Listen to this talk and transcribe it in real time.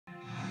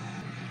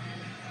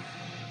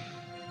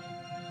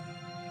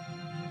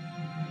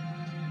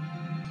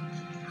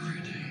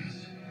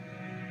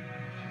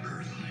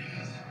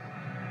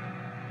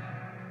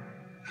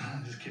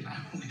kid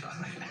only talks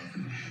like that.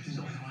 He's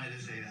always wanted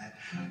to say that.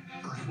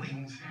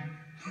 Earthlings.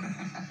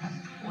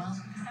 Well,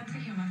 sense of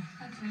humor.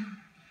 That's me.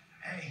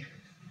 Hey,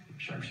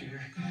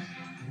 sharpshooter.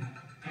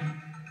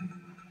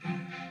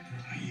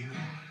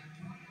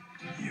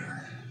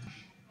 You're...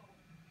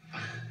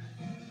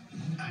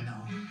 I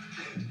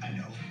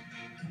know.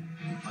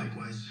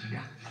 Likewise.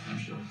 Yeah, I'm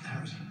sure.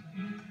 Harrison.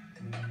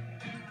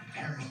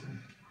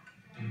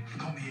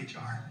 Call me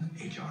HR.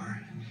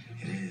 HR.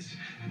 It is.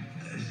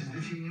 This is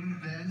the team,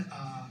 then.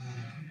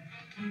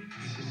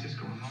 This is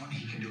Cisco Ramon.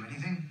 He can do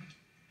anything.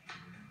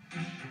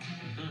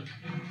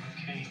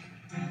 Okay.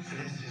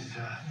 This is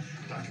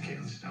Dr.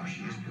 Caitlin Snow.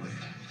 She is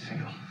brilliant.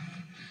 Single.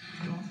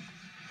 All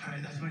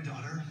right, that's my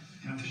daughter.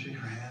 You don't have to shake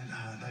her hand.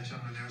 That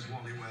gentleman there is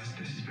Wally West.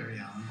 This is Barry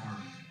Allen, or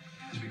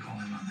as we call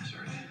him on this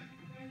earth,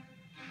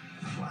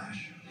 the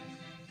Flash.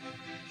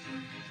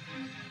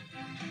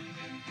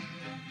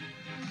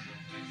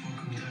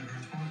 Welcome to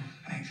Earth One.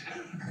 Thanks.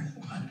 Earth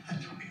One.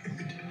 That's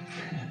weird.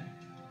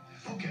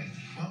 Okay.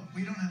 Well,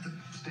 we don't have to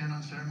stand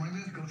on ceremony. We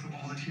have to go through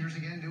all the tiers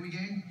again, do we,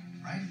 gang?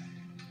 Right?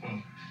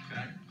 Well,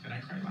 did I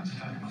cry about I'm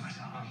talking about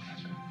myself. Oh,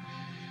 gotcha.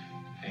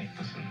 Hey,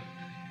 listen.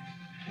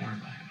 Don't worry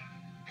about him,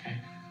 okay?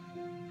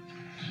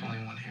 There's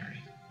only one Harry.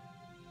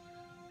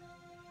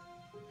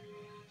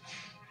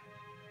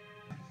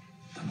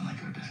 Something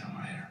like a best-selling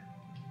writer.